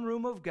throne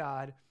room of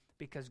God,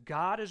 because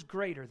God is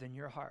greater than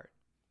your heart.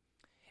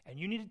 And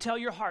you need to tell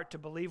your heart to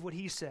believe what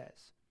he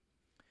says.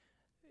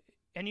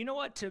 And you know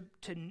what?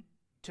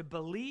 To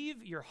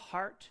believe your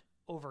heart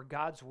over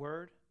God's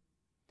word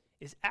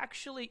is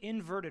actually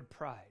inverted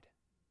pride,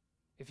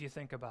 if you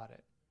think about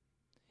it.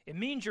 It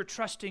means you're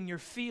trusting your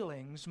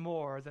feelings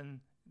more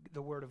than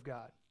the word of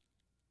God.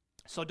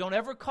 So don't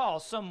ever call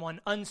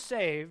someone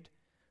unsaved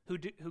who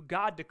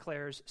God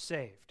declares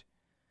saved.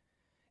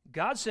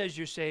 God says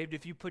you're saved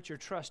if you put your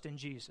trust in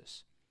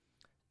Jesus.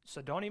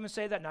 So don't even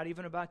say that, not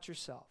even about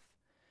yourself.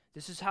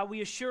 This is how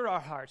we assure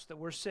our hearts that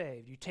we're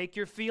saved. You take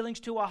your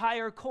feelings to a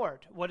higher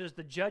court. What does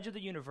the judge of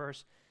the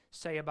universe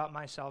say about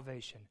my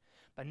salvation?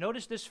 But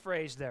notice this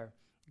phrase there,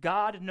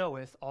 God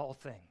knoweth all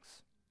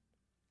things.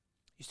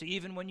 You see,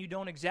 even when you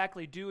don't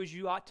exactly do as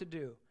you ought to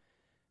do,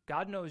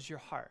 God knows your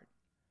heart.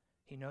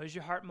 He knows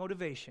your heart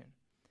motivation.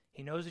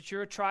 He knows that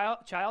you're a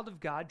child of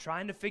God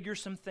trying to figure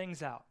some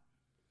things out.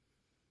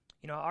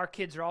 You know, our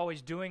kids are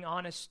always doing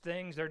honest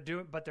things,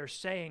 but they're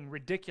saying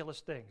ridiculous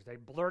things. They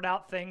blurt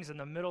out things in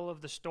the middle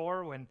of the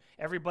store when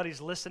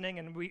everybody's listening,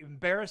 and it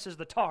embarrasses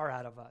the tar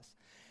out of us.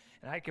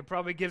 And I could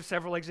probably give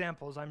several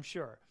examples, I'm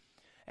sure.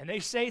 And they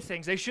say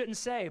things they shouldn't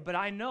say, but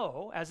I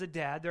know as a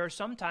dad, there are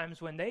some times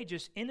when they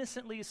just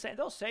innocently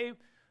they'll say,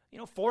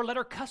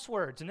 4-letter cuss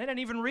words, and they didn't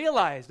even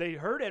realize they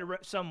heard it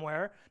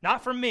somewhere.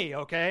 Not from me,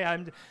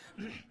 okay?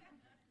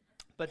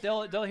 But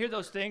they'll hear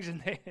those things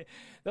and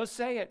they'll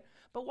say it.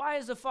 But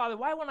why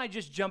won't I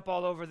just jump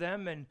all over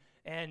them and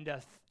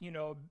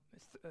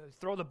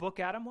throw the book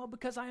at them? Well,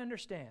 because I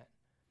understand.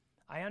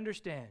 I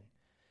understand.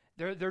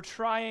 They're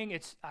trying.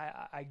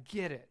 I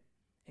get it.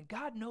 And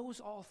God knows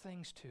all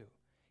things too.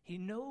 He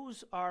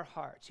knows our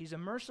hearts. He's a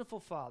merciful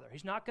Father.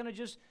 He's not going to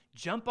just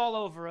jump all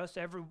over us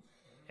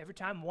every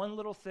time one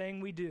little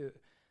thing we do.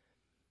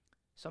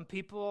 Some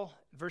people,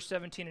 verse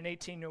 17 and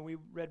 18, we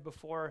read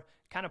before,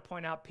 kind of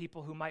point out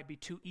people who might be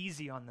too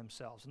easy on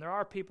themselves. And there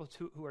are people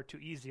who are too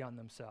easy on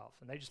themselves,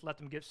 and they just let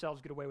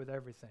themselves get away with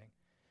everything.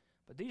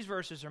 But these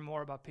verses are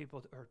more about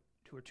people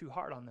who are too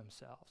hard on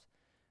themselves.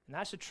 And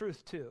that's the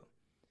truth, too.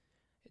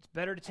 It's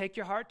better to take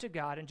your heart to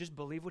God and just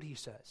believe what he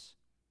says.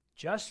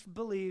 Just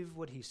believe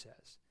what he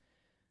says.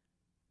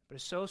 But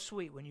it's so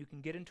sweet when you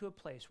can get into a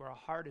place where our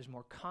heart is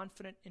more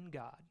confident in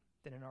God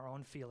than in our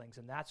own feelings.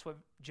 And that's what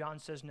John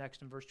says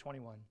next in verse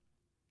 21.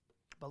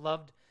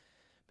 Beloved,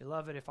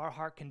 if our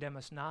heart condemn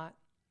us not,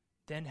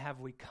 then have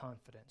we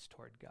confidence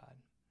toward God.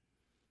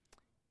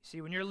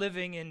 See, when you're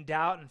living in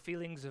doubt and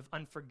feelings of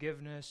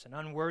unforgiveness and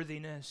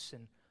unworthiness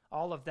and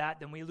all of that,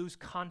 then we lose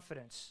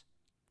confidence.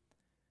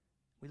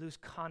 We lose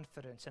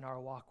confidence in our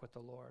walk with the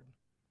Lord.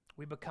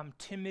 We become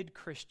timid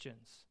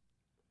Christians.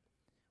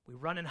 We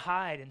run and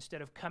hide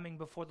instead of coming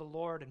before the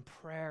Lord in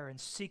prayer and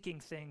seeking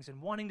things and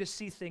wanting to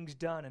see things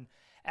done and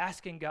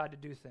asking God to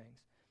do things.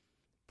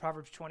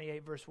 Proverbs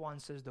 28 verse 1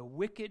 says, the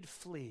wicked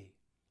flee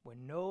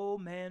when no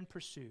man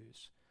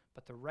pursues,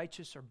 but the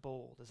righteous are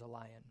bold as a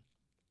lion.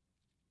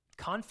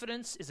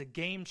 Confidence is a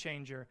game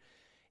changer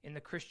in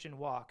the Christian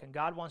walk, and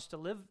God wants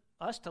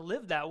us to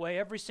live that way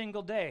every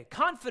single day.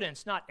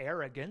 Confidence, not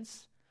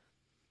arrogance.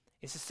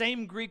 It's the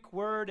same Greek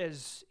word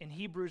as in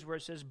Hebrews where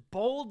it says,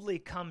 boldly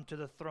come to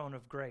the throne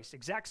of grace.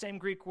 Exact same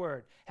Greek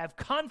word. Have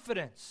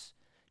confidence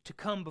to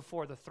come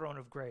before the throne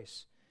of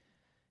grace.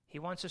 He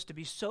wants us to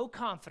be so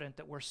confident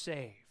that we're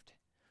saved,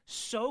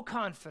 so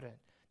confident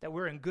that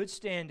we're in good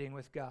standing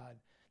with God,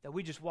 that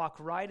we just walk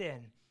right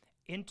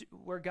into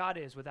where God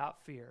is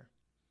without fear.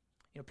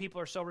 You know,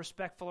 people are so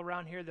respectful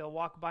around here. They'll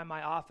walk by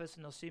my office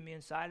and they'll see me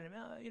inside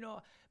and,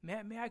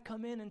 may I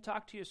come in and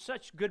talk to you?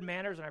 Such good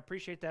manners, and I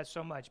appreciate that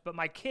so much. But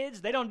my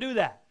kids, they don't do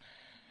that.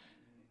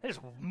 They just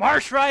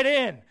march right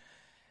in.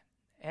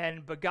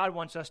 But God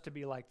wants us to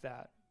be like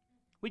that.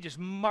 We just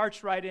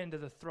march right into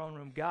the throne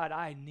room. God,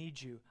 I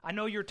need you. I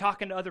know you're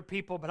talking to other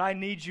people, but I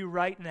need you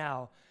right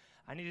now.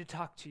 I need to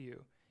talk to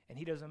you. And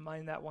he doesn't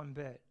mind that one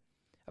bit.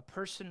 A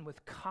person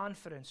with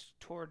confidence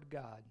toward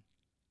God,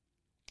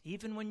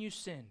 even when you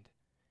sinned,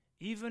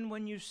 you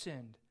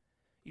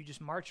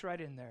just march right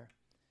in there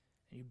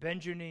and you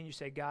bend your knee and you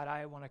say, God,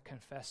 I want to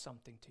confess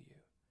something to you.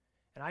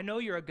 And I know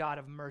you're a God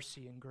of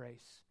mercy and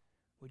grace.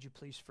 Would you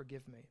please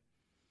forgive me?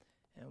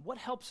 And what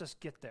helps us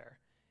get there?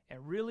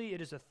 And really,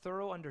 it is a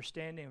thorough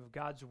understanding of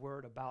God's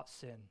word about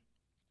sin.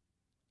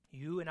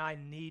 You and I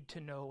need to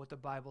know what the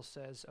Bible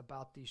says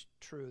about these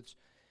truths.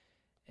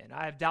 And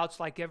I have doubts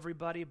like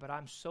everybody, but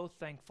I'm so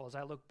thankful. As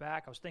I look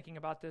back, I was thinking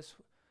about this.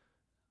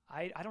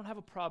 I don't have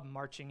a problem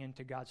marching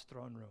into God's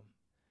throne room.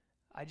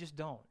 I just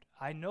don't.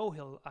 I know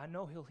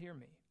he'll hear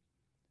me.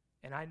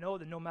 And I know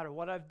that no matter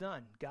what I've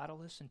done, God will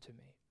listen to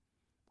me.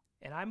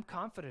 And I'm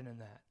confident in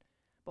that.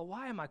 But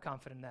why am I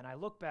confident in that? And I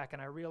look back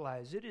and I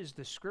realize it is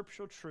the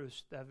scriptural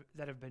truths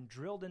that have been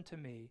drilled into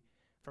me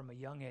from a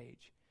young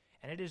age.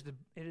 And it is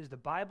the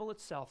Bible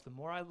itself. The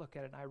more I look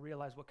at it and I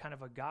realize what kind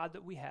of a God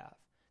that we have,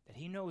 that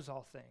he knows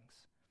all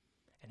things,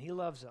 and he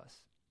loves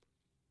us,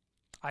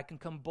 I can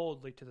come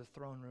boldly to the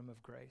throne room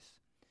of grace.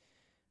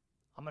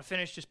 I'm going to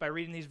finish just by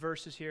reading these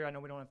verses here. I know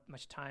we don't have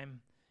much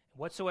time.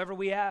 Whatsoever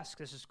we ask,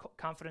 this is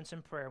confidence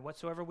in prayer.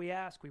 Whatsoever we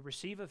ask, we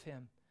receive of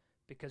him,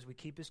 because we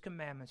keep his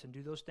commandments and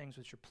do those things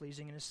which are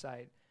pleasing in his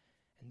sight.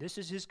 And this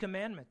is his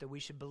commandment, that we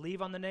should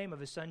believe on the name of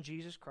his Son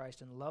Jesus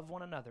Christ and love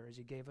one another as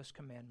he gave us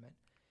commandment.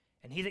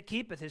 And he that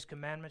keepeth his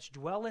commandments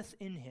dwelleth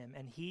in him,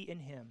 and he in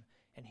him.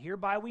 And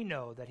hereby we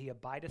know that he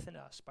abideth in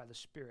us by the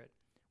Spirit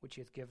which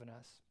he hath given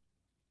us.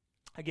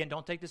 Again,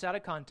 don't take this out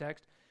of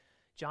context.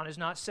 John is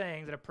not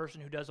saying that a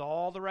person who does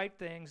all the right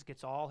things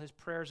gets all his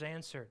prayers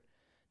answered.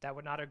 That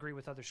would not agree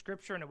with other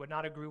scripture, and it would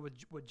not agree with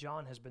what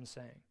John has been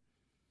saying.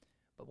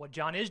 But what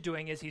John is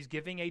doing is he's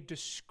giving a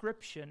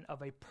description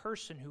of a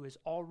person who is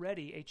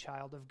already a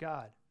child of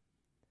God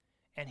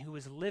and who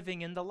is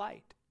living in the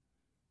light.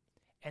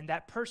 And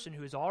that person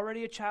who is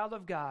already a child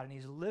of God and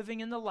he's living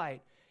in the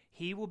light,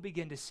 he will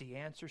begin to see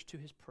answers to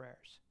his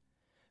prayers,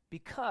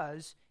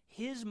 because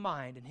his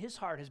mind and his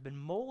heart has been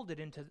molded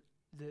into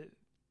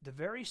the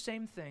very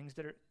same things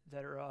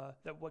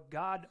that what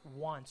God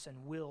wants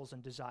and wills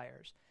and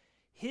desires.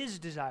 His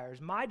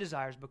desires, my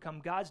desires, become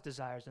God's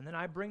desires, and then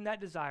I bring that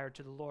desire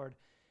to the Lord,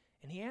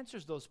 and he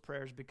answers those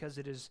prayers because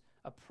it is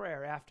a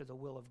prayer after the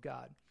will of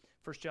God.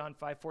 1 John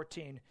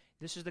 5:14,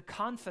 this is the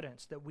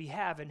confidence that we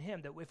have in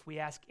him, that if we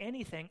ask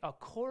anything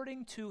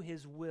according to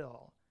his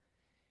will,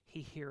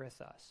 he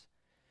heareth us.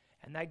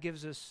 And that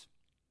gives us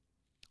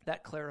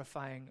that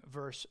clarifying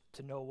verse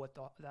to know what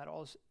that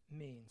all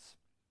means.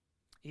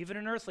 Even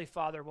an earthly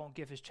father won't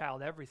give his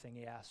child everything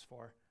he asks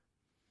for,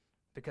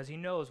 because he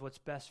knows what's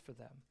best for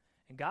them.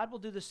 And God will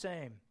do the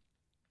same.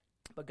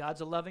 But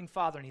God's a loving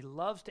Father, and he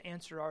loves to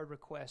answer our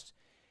requests.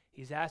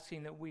 He's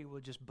asking that we will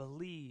just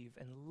believe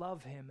and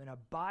love him and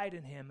abide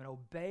in him and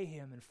obey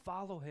him and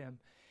follow him.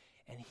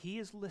 And he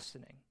is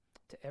listening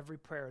to every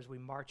prayer as we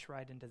march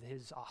right into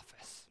his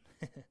office.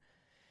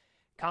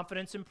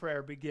 Confidence in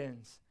prayer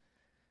begins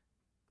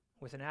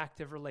with an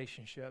active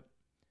relationship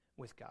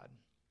with God.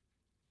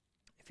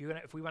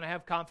 If we want to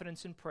have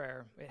confidence in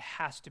prayer, it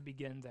has to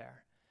begin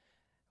there.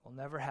 We'll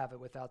never have it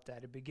without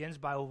that. It begins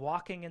by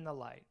walking in the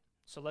light.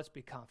 So let's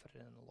be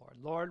confident in the Lord.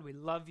 Lord, we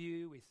love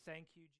you. We thank you.